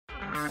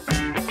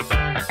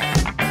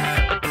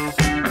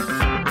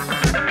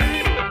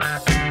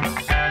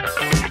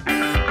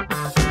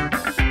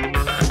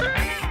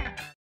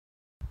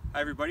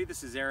everybody,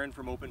 this is Aaron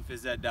from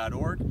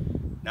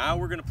OPENPhysEd.org. Now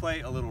we're going to play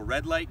a little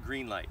red light,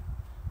 green light.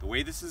 The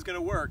way this is going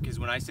to work is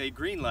when I say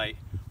green light,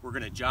 we're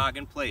going to jog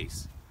in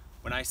place.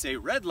 When I say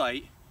red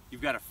light,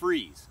 you've got to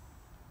freeze.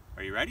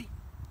 Are you ready?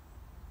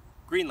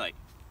 Green light.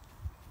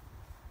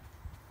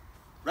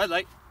 Red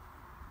light.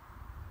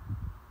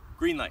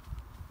 Green light.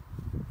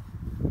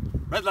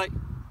 Red light.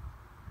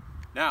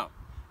 Now,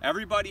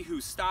 everybody who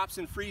stops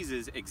and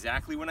freezes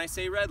exactly when I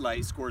say red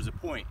light scores a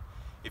point.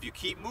 If you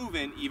keep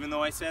moving, even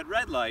though I said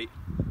red light,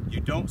 you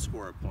don't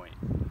score a point.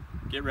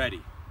 Get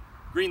ready.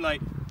 Green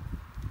light.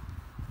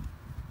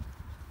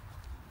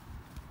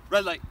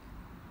 Red light.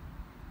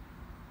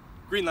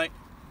 Green light.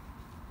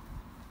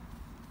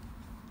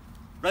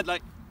 Red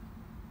light.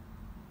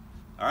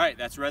 All right,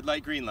 that's red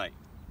light, green light.